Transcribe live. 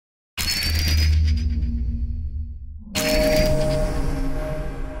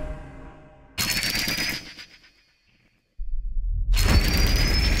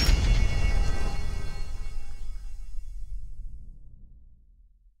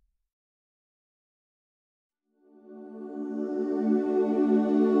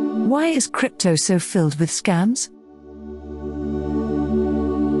Why is crypto so filled with scams?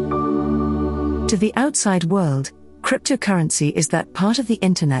 To the outside world, cryptocurrency is that part of the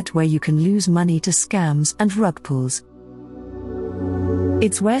internet where you can lose money to scams and rug pulls.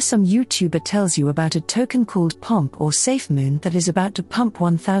 It's where some YouTuber tells you about a token called PAMP or SAFEMOON that is about to pump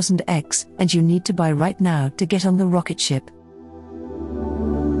 1000x and you need to buy right now to get on the rocket ship.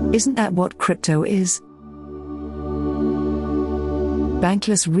 Isn't that what crypto is?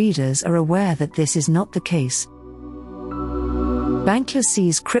 Bankless readers are aware that this is not the case. Bankless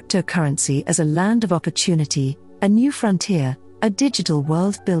sees cryptocurrency as a land of opportunity, a new frontier, a digital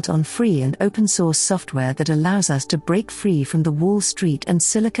world built on free and open source software that allows us to break free from the Wall Street and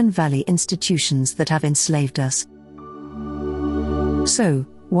Silicon Valley institutions that have enslaved us. So,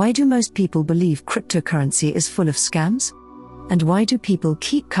 why do most people believe cryptocurrency is full of scams? And why do people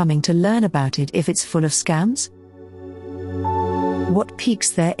keep coming to learn about it if it's full of scams? What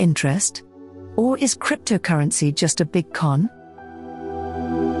piques their interest? Or is cryptocurrency just a big con?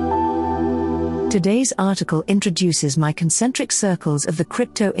 Today's article introduces my concentric circles of the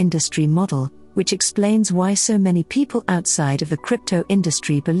crypto industry model, which explains why so many people outside of the crypto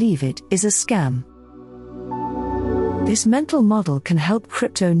industry believe it is a scam. This mental model can help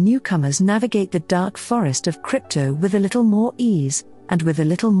crypto newcomers navigate the dark forest of crypto with a little more ease, and with a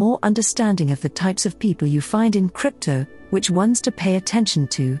little more understanding of the types of people you find in crypto, which ones to pay attention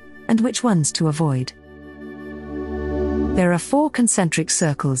to, and which ones to avoid. There are 4 concentric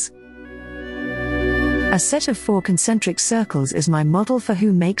circles. A set of 4 concentric circles is my model for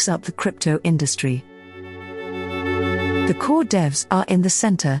who makes up the crypto industry. The core devs are in the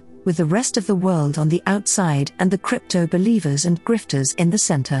center, with the rest of the world on the outside and the crypto believers and grifters in the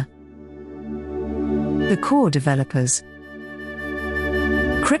center. The core developers.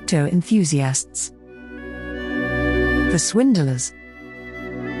 Crypto enthusiasts. The swindlers.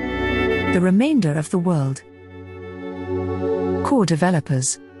 The remainder of the world. Core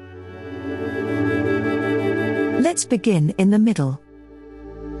developers. Let's begin in the middle.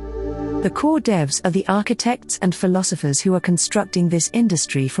 The core devs are the architects and philosophers who are constructing this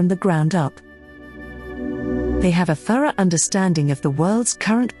industry from the ground up. They have a thorough understanding of the world's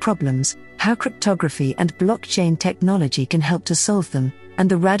current problems, how cryptography and blockchain technology can help to solve them, and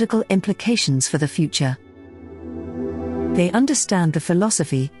the radical implications for the future. They understand the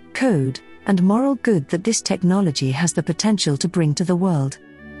philosophy, code, and moral good that this technology has the potential to bring to the world.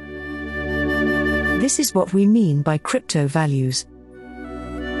 This is what we mean by crypto values.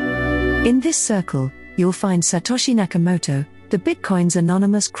 In this circle, you'll find Satoshi Nakamoto, the Bitcoin's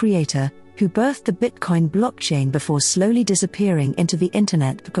anonymous creator, who birthed the Bitcoin blockchain before slowly disappearing into the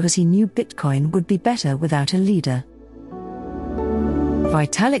internet because he knew Bitcoin would be better without a leader.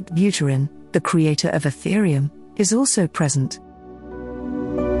 Vitalik Buterin, the creator of Ethereum, is also present.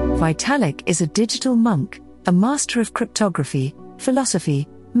 Vitalik is a digital monk, a master of cryptography, philosophy,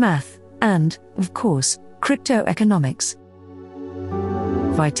 math, and, of course, crypto economics.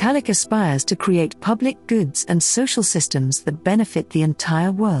 Vitalik aspires to create public goods and social systems that benefit the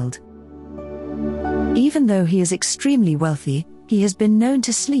entire world. Even though he is extremely wealthy, he has been known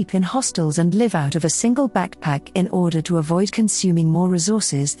to sleep in hostels and live out of a single backpack in order to avoid consuming more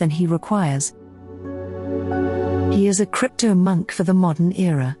resources than he requires. He is a crypto monk for the modern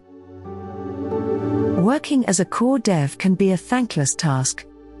era. Working as a core dev can be a thankless task.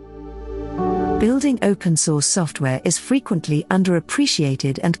 Building open-source software is frequently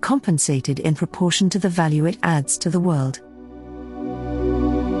underappreciated and compensated in proportion to the value it adds to the world.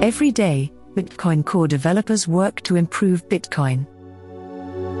 Every day, Bitcoin core developers work to improve Bitcoin.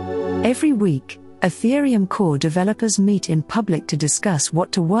 Every week, Ethereum core developers meet in public to discuss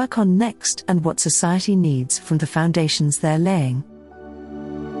what to work on next and what society needs from the foundations they're laying.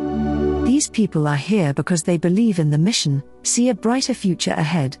 These people are here because they believe in the mission, see a brighter future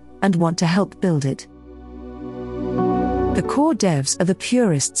ahead, and want to help build it. The core devs are the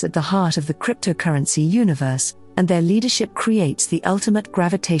purists at the heart of the cryptocurrency universe, and their leadership creates the ultimate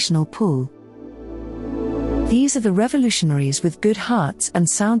gravitational pull. These are the revolutionaries with good hearts and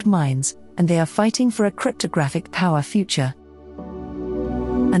sound minds, and they are fighting for a cryptographic power future.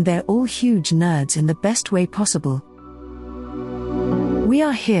 And they're all huge nerds in the best way possible. We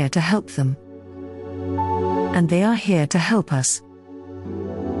are here to help them. And they are here to help us.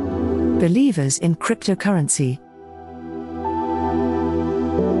 Believers in cryptocurrency.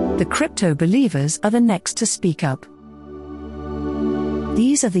 The crypto believers are the next to speak up.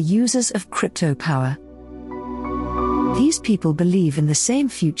 These are the users of crypto power. These people believe in the same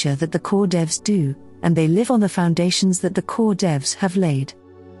future that the core devs do, and they live on the foundations that the core devs have laid.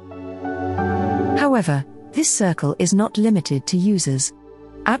 However, this circle is not limited to users.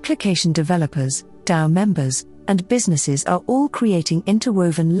 Application developers, DAO members, and businesses are all creating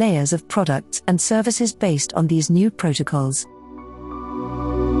interwoven layers of products and services based on these new protocols.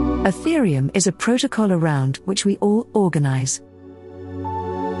 Ethereum is a protocol around which we all organize.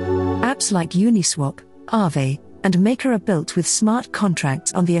 Apps like Uniswap, Aave, and Maker are built with smart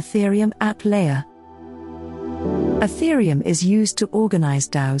contracts on the Ethereum app layer. Ethereum is used to organize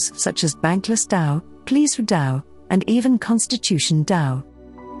DAOs such as Bankless DAO, Pleasr DAO, and even Constitution DAO.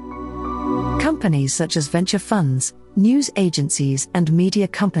 Companies such as venture funds, news agencies, and media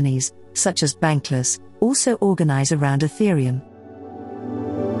companies, such as Bankless, also organize around Ethereum.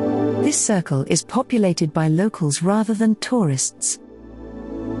 This circle is populated by locals rather than tourists.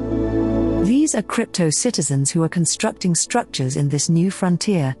 These are crypto citizens who are constructing structures in this new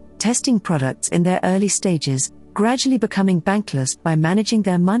frontier, testing products in their early stages, gradually becoming bankless by managing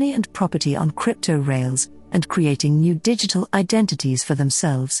their money and property on crypto rails, and creating new digital identities for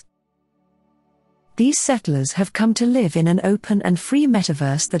themselves. These settlers have come to live in an open and free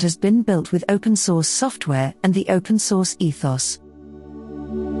metaverse that has been built with open source software and the open source ethos.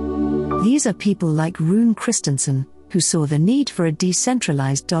 These are people like Rune Christensen, who saw the need for a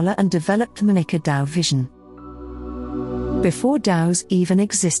decentralized dollar and developed the MakerDAO vision. Before DAOs even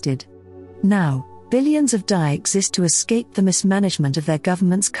existed. Now, billions of DAI exist to escape the mismanagement of their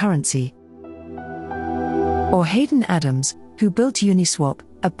government's currency. Or Hayden Adams, who built Uniswap,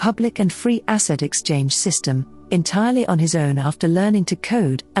 a public and free asset exchange system, entirely on his own after learning to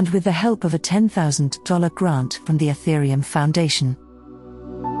code and with the help of a $10,000 grant from the Ethereum Foundation.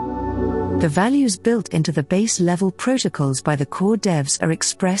 The values built into the base-level protocols by the core devs are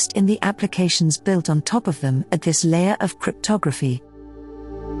expressed in the applications built on top of them at this layer of cryptography.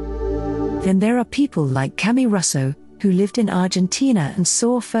 Then there are people like Cami Russo, who lived in Argentina and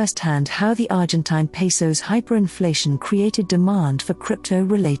saw firsthand how the Argentine peso's hyperinflation created demand for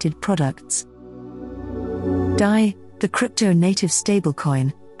crypto-related products. DAI, the crypto-native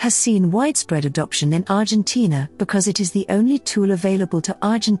stablecoin, has seen widespread adoption in Argentina because it is the only tool available to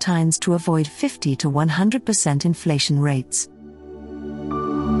Argentines to avoid 50 to 100% inflation rates.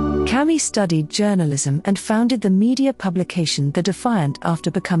 Cami studied journalism and founded the media publication The Defiant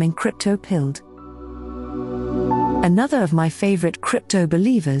after becoming crypto-pilled. Another of my favorite crypto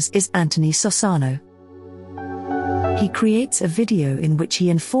believers is Anthony Sossano. He creates a video in which he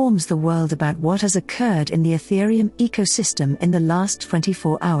informs the world about what has occurred in the Ethereum ecosystem in the last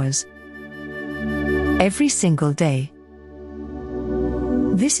 24 hours. Every single day.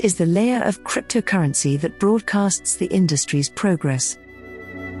 This is the layer of cryptocurrency that broadcasts the industry's progress.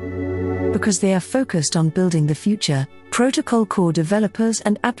 Because they are focused on building the future, protocol core developers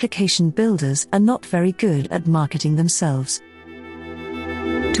and application builders are not very good at marketing themselves.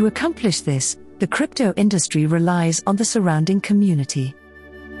 To accomplish this, the crypto industry relies on the surrounding community.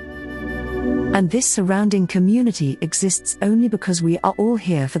 And this surrounding community exists only because we are all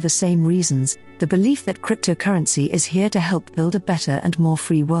here for the same reasons, the belief that cryptocurrency is here to help build a better and more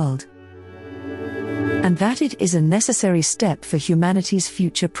free world. And that it is a necessary step for humanity's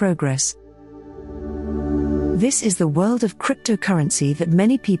future progress. This is the world of cryptocurrency that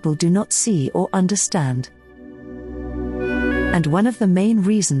many people do not see or understand. And one of the main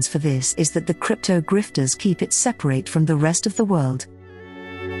reasons for this is that the crypto grifters keep it separate from the rest of the world.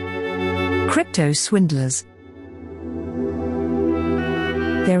 Crypto swindlers.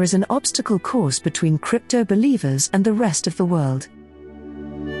 There is an obstacle course between crypto believers and the rest of the world.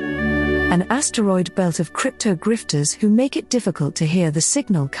 An asteroid belt of crypto grifters who make it difficult to hear the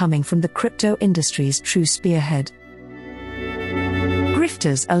signal coming from the crypto industry's true spearhead.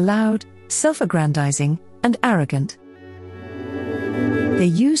 Grifters are loud, self-aggrandizing, and arrogant. They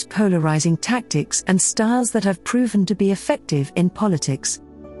use polarizing tactics and styles that have proven to be effective in politics.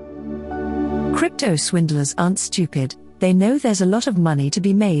 Crypto swindlers aren't stupid, they know there's a lot of money to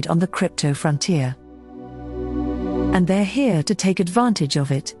be made on the crypto frontier. And they're here to take advantage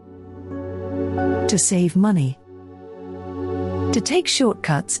of it. To save money. To take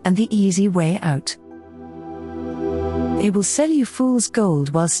shortcuts and the easy way out. They will sell you fool's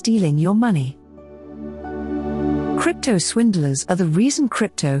gold while stealing your money. Crypto swindlers are the reason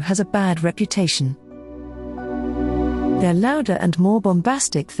crypto has a bad reputation. They're louder and more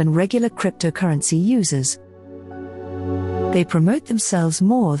bombastic than regular cryptocurrency users. They promote themselves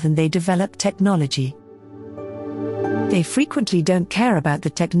more than they develop technology. They frequently don't care about the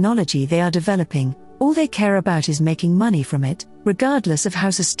technology they are developing, all they care about is making money from it, regardless of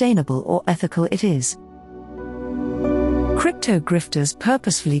how sustainable or ethical it is. Crypto grifters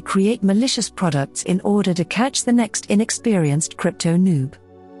purposefully create malicious products in order to catch the next inexperienced crypto noob.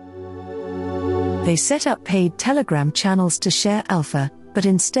 They set up paid Telegram channels to share alpha, but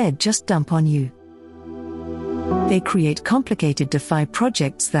instead just dump on you. They create complicated DeFi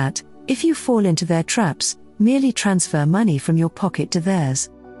projects that, if you fall into their traps, merely transfer money from your pocket to theirs.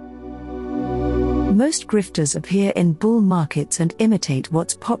 Most grifters appear in bull markets and imitate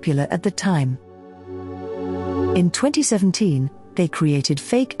what's popular at the time. In 2017, they created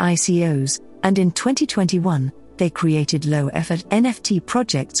fake ICOs, and in 2021, they created low-effort NFT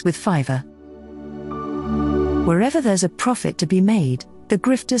projects with Fiverr. Wherever there's a profit to be made, the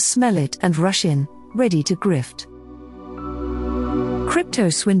grifters smell it and rush in, ready to grift. Crypto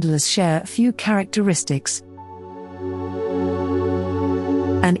swindlers share a few characteristics.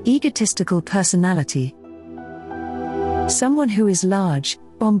 An egotistical personality. Someone who is large,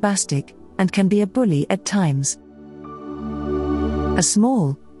 bombastic, and can be a bully at times. A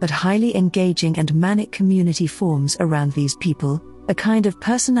small, but highly engaging and manic community forms around these people, a kind of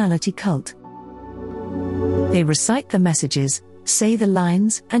personality cult. They recite the messages, say the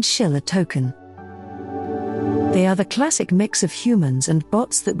lines, and shill a token. They are the classic mix of humans and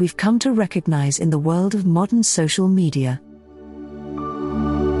bots that we've come to recognize in the world of modern social media.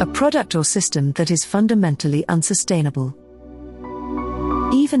 A product or system that is fundamentally unsustainable,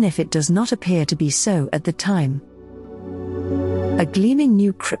 even if it does not appear to be so at the time. A gleaming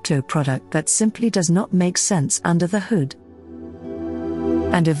new crypto product that simply does not make sense under the hood,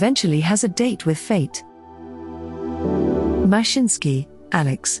 and eventually has a date with fate. Mashinsky,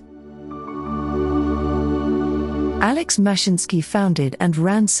 Alex. Alex Mashinsky founded and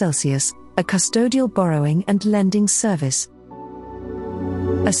ran Celsius, a custodial borrowing and lending service.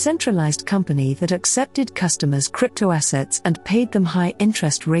 A centralized company that accepted customers' crypto assets and paid them high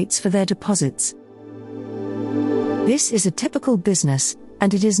interest rates for their deposits. This is a typical business,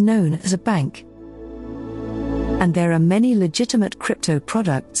 and it is known as a bank. And there are many legitimate crypto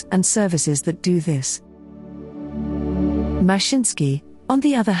products and services that do this. Mashinsky, on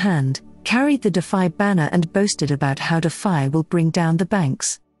the other hand, carried the DeFi banner and boasted about how DeFi will bring down the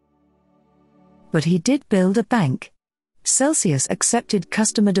banks. But he did build a bank. Celsius accepted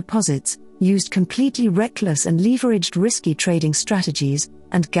customer deposits, used completely reckless and leveraged risky trading strategies,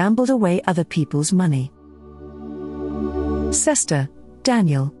 and gambled away other people's money. Sester,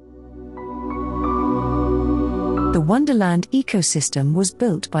 Daniel. The Wonderland ecosystem was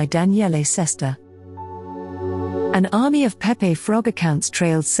built by Daniele Sester. An army of Pepe Frog accounts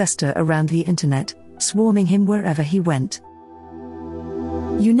trailed Sester around the internet, swarming him wherever he went.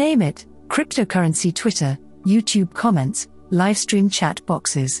 You name it: cryptocurrency Twitter, YouTube comments, livestream chat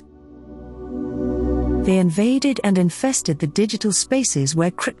boxes. They invaded and infested the digital spaces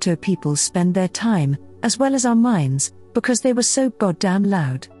where crypto people spend their time, as well as our minds, because they were so goddamn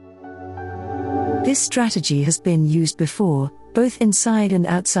loud. This strategy has been used before, both inside and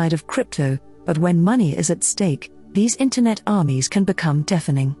outside of crypto, but when money is at stake, these internet armies can become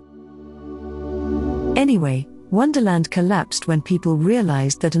deafening. Anyway, Wonderland collapsed when people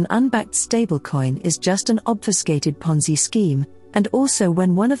realized that an unbacked stablecoin is just an obfuscated Ponzi scheme, and also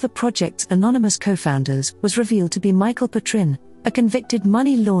when one of the project's anonymous co-founders was revealed to be Michael Petrin, a convicted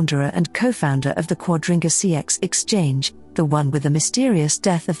money launderer and co-founder of the Quadriga CX exchange, the one with the mysterious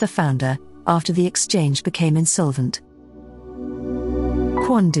death of the founder, after the exchange became insolvent.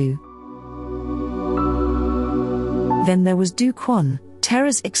 Quandu. Then there was Do Kwon,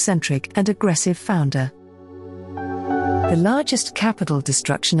 Terra's eccentric and aggressive founder. The largest capital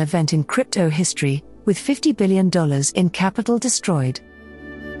destruction event in crypto history, with $50 billion in capital destroyed.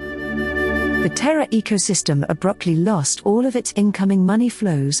 The Terra ecosystem abruptly lost all of its incoming money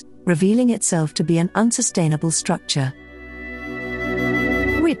flows, revealing itself to be an unsustainable structure,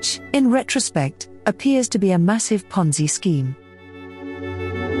 which, in retrospect, appears to be a massive Ponzi scheme.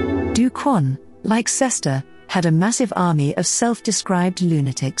 Do Kwon, like Sester, had a massive army of self-described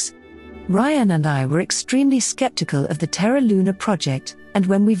lunatics. Ryan and I were extremely skeptical of the Terra Luna project, and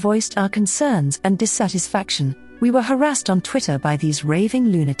when we voiced our concerns and dissatisfaction, we were harassed on Twitter by these raving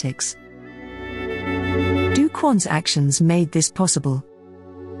lunatics. Do Kwon's actions made this possible.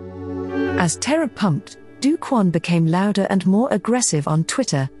 As Terra pumped, Do Kwon became louder and more aggressive on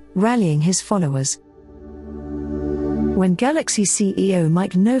Twitter, rallying his followers. When Galaxy CEO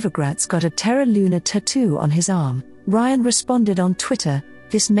Mike Novogratz got a Terra Luna tattoo on his arm, Ryan responded on Twitter,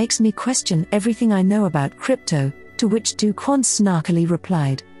 "This makes me question everything I know about crypto," to which Do Kwon snarkily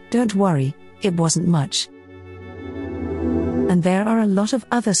replied, "Don't worry, it wasn't much." And there are a lot of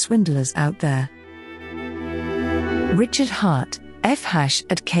other swindlers out there. Richard Hart,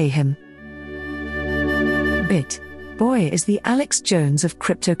 @Khim. Boy is the Alex Jones of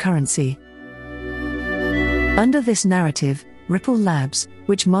cryptocurrency. Under this narrative, Ripple Labs,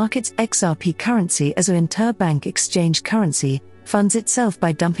 which markets XRP currency as an interbank exchange currency, funds itself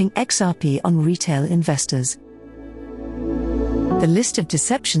by dumping XRP on retail investors. The list of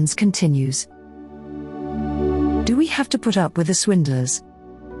deceptions continues. Do we have to put up with the swindlers?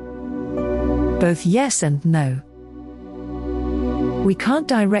 Both yes and no. We can't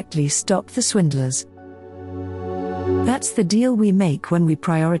directly stop the swindlers. That's the deal we make when we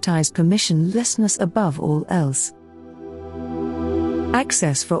prioritize permissionlessness above all else.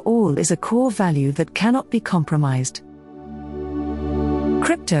 Access for all is a core value that cannot be compromised.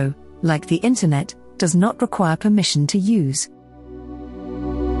 Crypto, like the internet, does not require permission to use.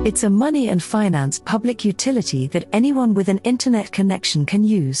 It's a money and finance public utility that anyone with an internet connection can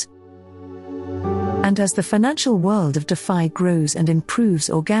use. And as the financial world of DeFi grows and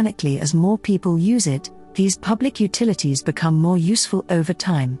improves organically as more people use it, these public utilities become more useful over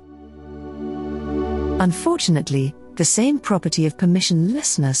time. Unfortunately, the same property of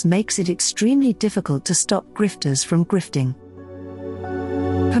permissionlessness makes it extremely difficult to stop grifters from grifting.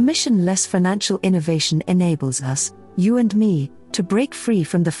 Permissionless financial innovation enables us, you and me, to break free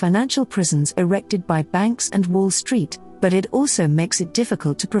from the financial prisons erected by banks and Wall Street, but it also makes it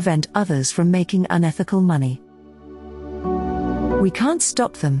difficult to prevent others from making unethical money. We can't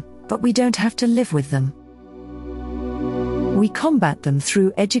stop them, but we don't have to live with them. We combat them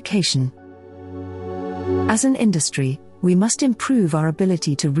through education. As an industry, we must improve our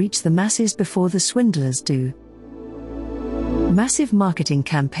ability to reach the masses before the swindlers do. Massive marketing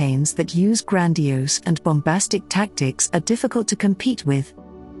campaigns that use grandiose and bombastic tactics are difficult to compete with.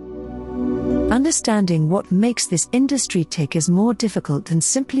 Understanding what makes this industry tick is more difficult than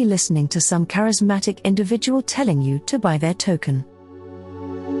simply listening to some charismatic individual telling you to buy their token.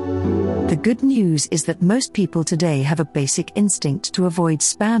 The good news is that most people today have a basic instinct to avoid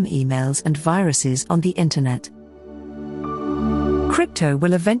spam emails and viruses on the internet. Crypto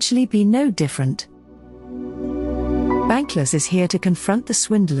will eventually be no different. Bankless is here to confront the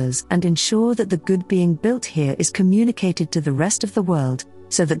swindlers and ensure that the good being built here is communicated to the rest of the world,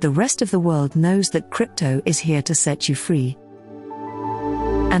 so that the rest of the world knows that crypto is here to set you free.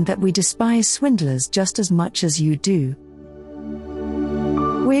 And that we despise swindlers just as much as you do.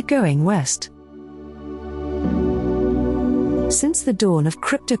 We're going west. Since the dawn of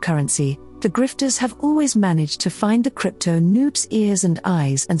cryptocurrency, the grifters have always managed to find the crypto noobs' ears and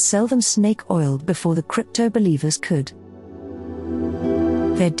eyes and sell them snake oil before the crypto believers could.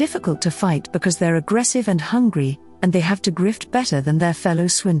 They're difficult to fight because they're aggressive and hungry, and they have to grift better than their fellow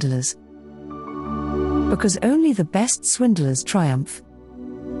swindlers. Because only the best swindlers triumph.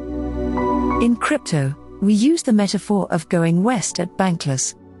 In crypto, we use the metaphor of going west at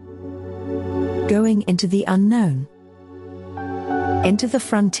Bankless. Going into the unknown. Into the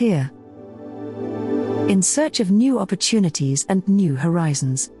frontier. In search of new opportunities and new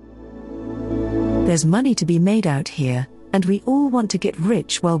horizons. There's money to be made out here, and we all want to get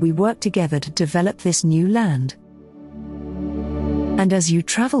rich while we work together to develop this new land. And as you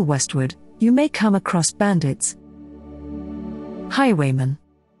travel westward, you may come across bandits, highwaymen,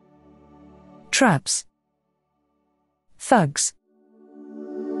 traps, thugs.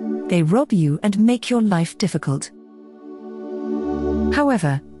 They rob you and make your life difficult.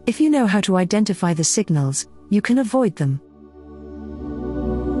 However, if you know how to identify the signals, you can avoid them.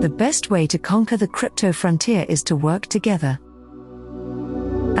 The best way to conquer the crypto frontier is to work together.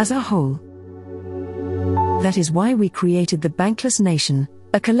 As a whole. That is why we created the Bankless Nation,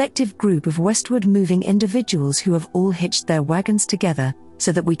 a collective group of westward moving individuals who have all hitched their wagons together,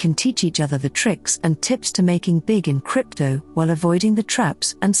 so that we can teach each other the tricks and tips to making big in crypto while avoiding the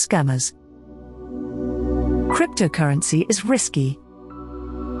traps and scammers. Cryptocurrency is risky.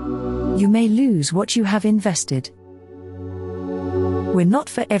 You may lose what you have invested. We're not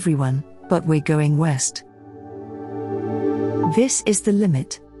for everyone, but we're going west. This is the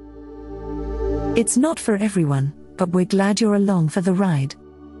limit. It's not for everyone, but we're glad you're along for the ride.